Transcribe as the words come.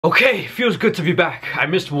Okay, feels good to be back. I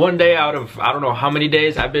missed one day out of I don't know how many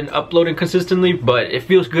days I've been uploading consistently, but it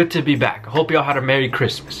feels good to be back. I hope y'all had a Merry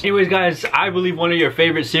Christmas. Anyways guys, I believe one of your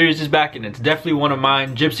favorite series is back, and it's definitely one of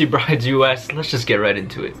mine, Gypsy Brides US. Let's just get right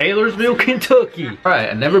into it. Taylorsville, Kentucky. Alright,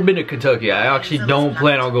 I've never been to Kentucky. I actually don't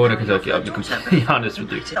plan on going to Kentucky, I'll be completely honest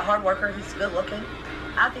with you. He's a hard worker, he's good looking.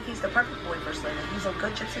 I think he's the perfect boy for Selena. He's a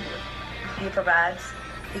good gypsy boy. He provides,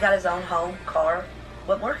 he got his own home, car.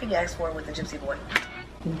 What more can you ask for with a gypsy boy?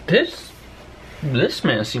 This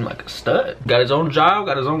man seemed like a stud. Got his own job,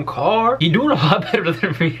 got his own car. He doing a lot better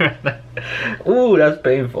than me right now. Ooh, that's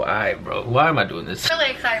painful. Alright, bro. Why am I doing this?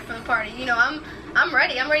 Really excited for the party. You know, I'm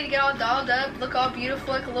ready. I'm ready to get all dolled up, look all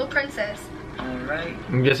beautiful like a little princess. Alright.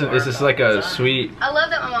 I'm guessing this is like a sweet. I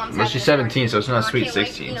love that my mom's. Well, she's 17, so it's not sweet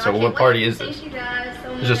 16. So what party is this?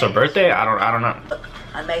 Is this her birthday? I don't know. Look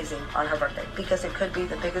amazing on her birthday because it could be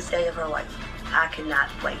the biggest day of her life. I cannot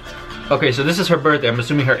wait. Okay, so this is her birthday. I'm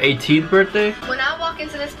assuming her 18th birthday? When I walk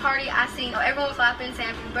into this party, I see everyone clapping, saying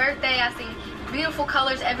happy birthday. I see beautiful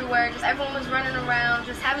colors everywhere. Just everyone was running around,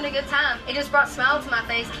 just having a good time. It just brought smiles to my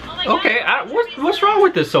face. Okay, what's wrong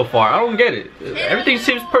with this so far? I don't get it. Everything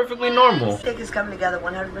seems perfectly normal. I think it's coming together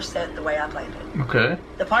 100% the way I planned it. Okay.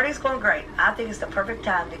 The party's going great. I think it's the perfect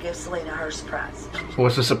time to give Selena her surprise.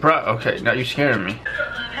 What's the surprise? Okay, now you're scaring me.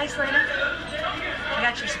 Hey Selena, I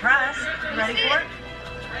got your surprise. You ready for it?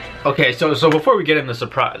 Okay, so before we get into the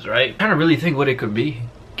surprise, right? I kind of really think what it could be.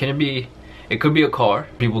 Can it be? It could be a car.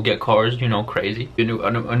 People get cars, you know, crazy. A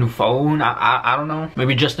new phone. I don't know.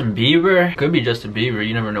 Maybe Justin Bieber. Could be Justin Bieber.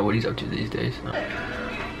 You never know what he's up to these days.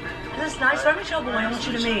 This is nice. Let me show boy. I want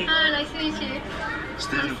you to meet. Hi, nice to meet you.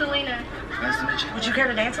 I'm Selena. Nice to meet you. Would you care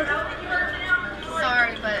to dance with me?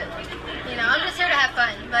 Sorry, but you know, I'm just here to have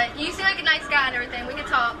fun. But you seem like a nice guy and everything. We can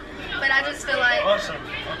talk. But I just feel like. Awesome.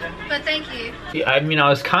 Okay. But thank you. Yeah, I mean, I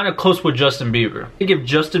was kind of close with Justin Bieber. I think if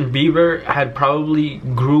Justin Bieber had probably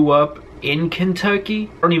grew up in Kentucky,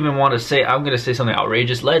 I don't even want to say, I'm gonna say something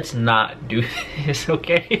outrageous. Let's not do this,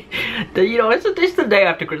 okay? You know, it's the day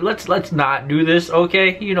after Christmas. Let's not do this,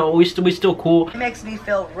 okay? You know, we still cool. It makes me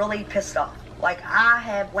feel really pissed off. Like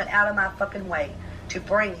I went out of my fucking way to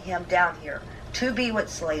bring him down here to be with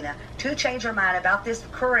Selena, to change her mind about this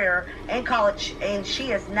career and college, and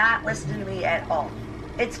she is not listening to me at all.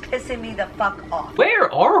 It's pissing me the fuck off. Where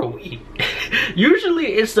are we? Usually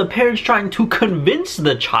it's the parents trying to convince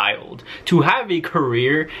the child to have a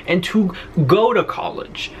career and to go to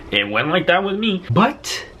college. It went like that with me.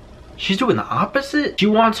 But she's doing the opposite. She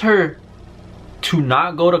wants her to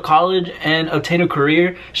not go to college and obtain a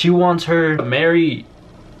career. She wants her to marry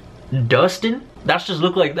Dustin. That's just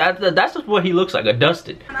look like that. That's just what he looks like, a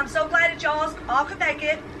Dustin. And I'm so glad that y'all all could make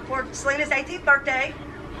it for Selena's 18th birthday.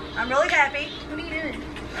 I'm really happy. What are you doing?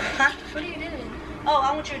 Huh? What are you doing? Oh,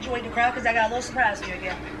 I want you to join the crowd because I got a little surprise for you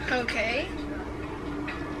again. Okay.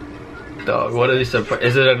 Dog, what is this?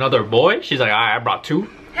 Is it another boy? She's like, alright, I brought two.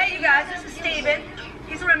 Hey, you guys, this is Steven.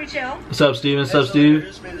 He's a Remy Chill. What's up, Steven? What's up, So Steve?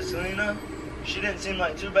 introduce me to Selena. She didn't seem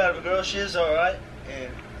like too bad of a girl. She is alright.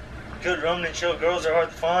 And good Roman and chill girls are hard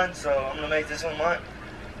to find, so I'm gonna make this one mine.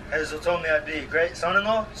 Hazel told me I'd be a great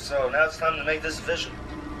son-in-law, so now it's time to make this official.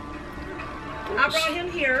 I brought him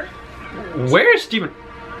here Where is Steven?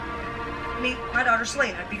 to meet my daughter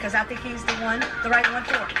Selena because I think he's the right one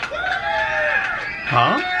for her.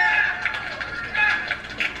 Huh?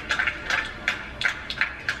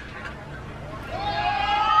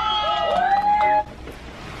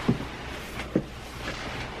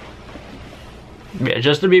 Yeah,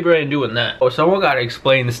 Justin Bieber ain't doing that. Oh, someone gotta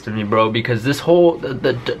explain this to me, bro, because this whole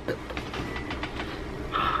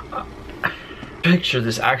picture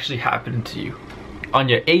this actually happened to you. On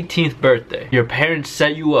your 18th birthday, your parents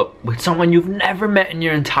set you up with someone you've never met in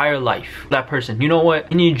your entire life. That person, you know what?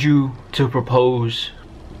 I need you to propose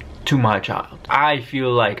to my child. I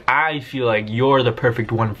feel like you're the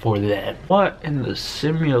perfect one for them. What in the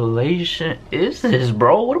simulation is this,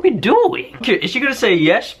 bro? What are we doing? Is she gonna say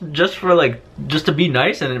yes just to be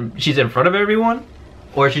nice and she's in front of everyone?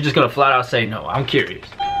 Or is she just gonna flat out say no? I'm curious.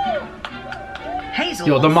 Hazel.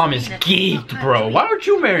 Yo, the mom is geeked, bro. Why don't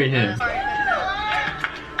you marry him?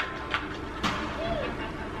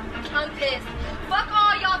 I'm pissed. Fuck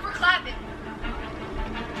all y'all for clapping.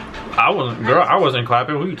 I wasn't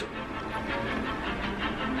clapping. Who you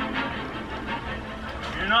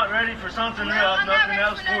You're not ready for something real. I'm not Nothing ready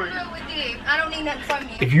else for for nothing you. real with you. I don't need nothing from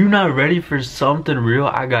you. If you're not ready for something real,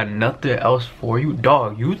 I got nothing else for you.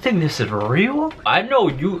 Dog, you think this is real? I know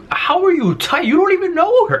you. How are you tight? You don't even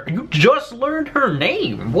know her. You just learned her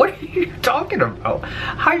name. What are you talking about?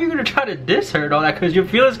 How are you gonna try to diss her and all that because your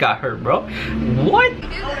feelings got hurt, bro? What? Do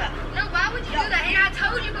that. No, why would you do that? And I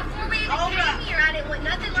told you before we even came here, I didn't want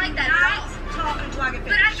nothing like so I can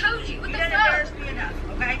But finish. I told you. What You the didn't fuck? embarrass me enough,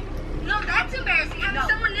 okay? No, that's embarrassing. Having No.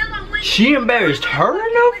 someone kneel on one. She embarrassed her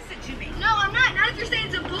enough? Listen to me. No, I'm not. Not if you're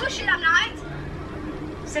saying some bullshit. I'm not.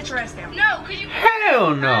 Sit your ass down. No, because you.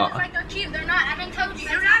 Hell no. It's like they're cute. They're not. I done told you.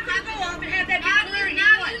 You're not gonna go off and have that Now, big career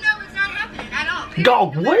now you know it's not happening at all. Period.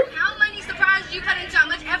 Dog, No what? matter how many surprises you put into, how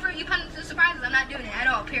much effort you put into surprises, I'm not doing it at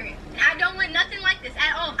all. Period. I don't want nothing like this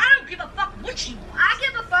at all. I don't give a fuck what you want. I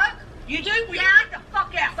give a fuck. You do? Well, Yeah. you get the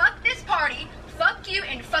fuck out. Fuck this party. Fuck you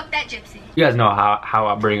and fuck that gypsy. You guys know how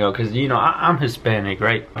I bring up, because you know I'm Hispanic,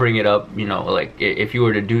 right? Bring it up, you know, like if you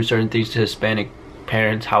were to do certain things to Hispanic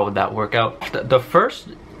parents, how would that work out? The first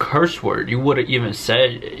curse word you would have even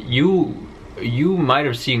said, you might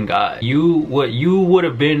have seen God. You would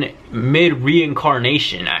have been mid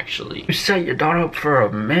reincarnation. Actually, you set your daughter up for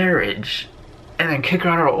a marriage and then kick her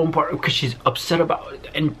out of her own part because she's upset about it.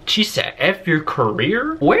 And she said, F your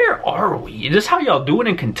career? Where are we? Is this how y'all do it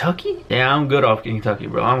in Kentucky? Yeah, I'm good off Kentucky,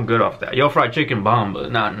 bro. I'm good off that. Yo, fried chicken bomb,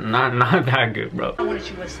 but not that good, bro. I wanted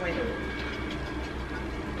you with Selena.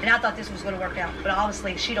 And I thought this was going to work out. But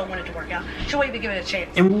obviously, she don't want it to work out. She won't even give it a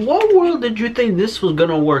chance. In what world did you think this was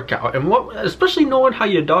gonna work out? And what, especially knowing how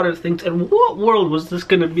your daughter thinks, in what world was this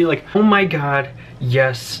gonna be like, oh my God,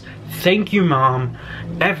 yes, thank you, mom.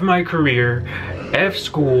 F my career, F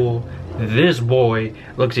school. This boy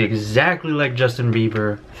looks exactly like Justin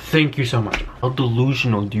Bieber. Thank you so much. How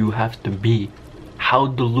delusional do you have to be? How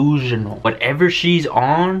delusional? Whatever she's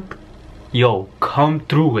on, yo, come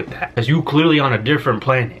through with that. Because you clearly on a different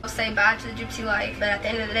planet. I'll say bye to the gypsy life, but at the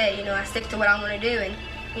end of the day, you know, I stick to what I want to do, and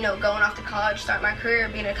you know, going off to college, start my career,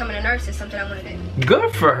 becoming a nurse is something I want to do.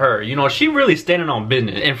 Good for her. You know, she really standing on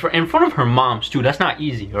business. And in front of her moms too. That's not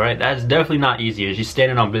easy, all right? That's definitely not easy. She's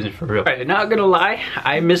standing on business for real. All right, not gonna lie,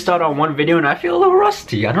 I missed out on one video and I feel a little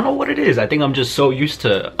rusty. I don't know what it is. I think I'm just so used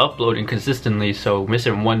to uploading consistently, so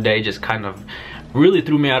missing one day just kind of really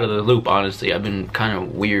threw me out of the loop. Honestly, I've been kind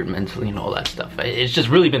of weird mentally and all that stuff. It's just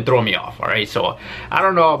really been throwing me off. All right, so I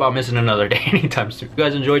don't know about missing another day anytime soon. You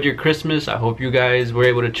guys enjoyed your Christmas. I hope you guys were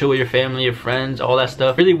able to chill with your family, your friends, all that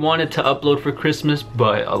stuff. Really wanted to upload for Christmas,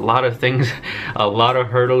 but a lot of things, a lot of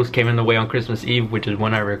hurdles came in the way on Christmas Eve, which is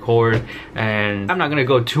when I record, and I'm not gonna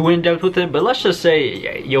go too in depth with it, but let's just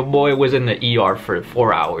say your boy was in the ER for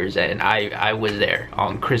 4 hours and I was there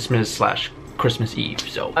on Christmas Eve.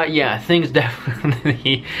 So yeah, things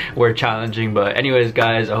definitely were challenging, but anyways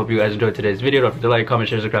guys, I hope you guys enjoyed today's video. Don't forget to like, comment,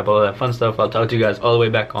 share, subscribe, all that fun stuff. I'll talk to you guys all the way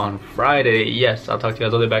back on Friday. Yes, I'll talk to you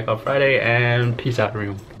guys all the way back on Friday, and peace out,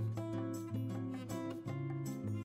 everyone.